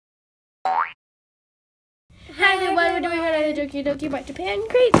Hi everyone, we're doing another DokiDoki by Japan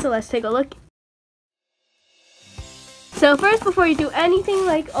crate, so let's take a look. So first, before you do anything,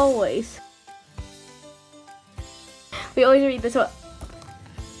 like always, we always read this one.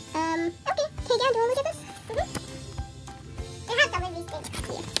 Okay, do you want to look at this? I have some of these things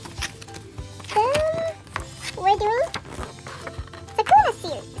here. We're doing Sakura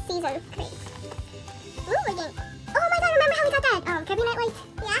season crate. Ooh, we're getting, oh my god, remember how we got that February Night Light?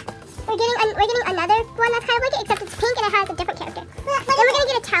 Yeah. We're getting another one that's kind of like it, except it's pink and it has a different character. Then we're gonna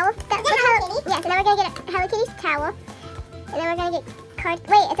get a towel. Yes, and then we're gonna get a Hello Kitty towel. And then we're gonna get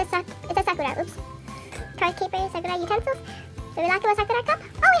it's a Sakura, oops. Card keeper, Sakura utensils. Do we like a Sakura cup?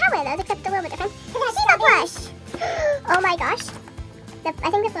 Oh, we have one of those, except a little bit different. She's a plush. Oh my gosh. I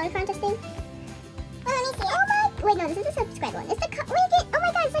think the photo contest thing. Oh, let me see it. Oh my, wait, no, this is a subscribe one. It's the, oh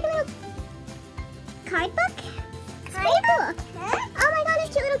my god, it's like a little card book. It's pretty cool. Huh? Oh my god,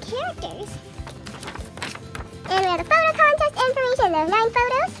 there's cute little characters. And we have the photo contest information. There's 9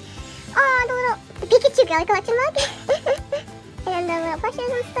 photos. Oh, the little Pikachu Girly Collection mug. And then the little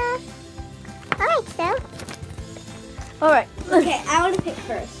plushes and stuff. Alright, so. Alright. Okay, I want to pick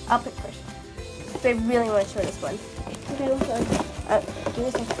first. I'll pick first. I really want to show this one. Okay, which one? Give me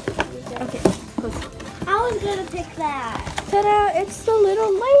a second. Okay, close. I was gonna pick that. Ta-da! It's the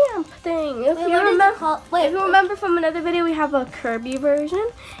little lamp thing. If you remember from another video, we have a Kirby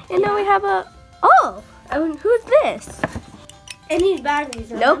version, and now we have a who's this? It needs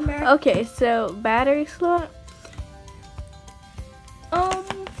batteries. Nope. Remember? Okay, so battery slot.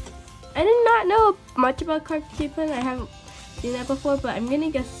 I did not know much about card keeping. I haven't seen that before, but I'm gonna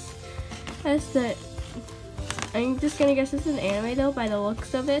guess that. I'm just gonna guess it's an anime though by the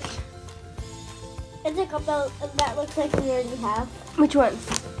looks of it. It's a couple that looks like we already have. Which one?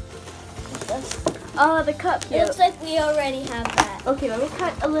 Oh, the cup. It looks like we already have that. Okay, let me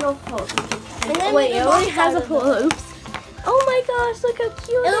cut a little hole. Wait, it already has a hole. Oops. Oh my gosh, look how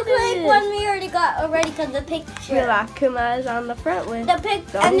cute it looks like one we already got because the picture. Lakuma is on the front with the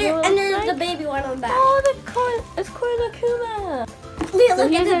and there's the baby one on the back. Oh, it's Lakuma.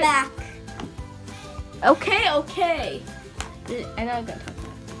 Look at the back. Okay. And I'm gonna talk.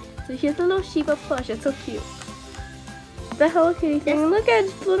 So here's a little Shiba plush. It's so cute. The Hello Kitty thing. Look at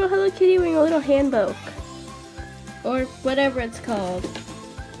little Hello Kitty wearing a little handbook, or whatever it's called.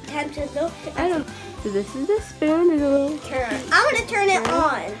 Time to look. I don't. So this is the spoon. There's a little turn. I'm gonna turn it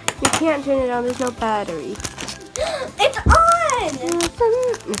on. You can't turn it on. There's no battery. It's on.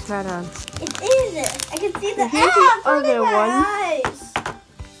 It's not on. It is. I can see the other one. Eyes.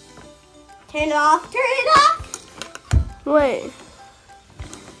 Turn it off. Turn it off. Wait.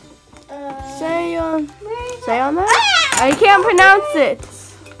 Say on that. Ah! I can't pronounce it.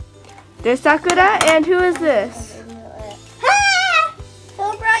 There's Sakura, and who is this? Ah!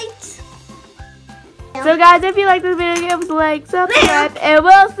 So bright. So guys, if you like this video, give us a like, subscribe, and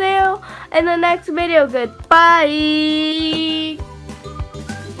we'll see you in the next video. Goodbye.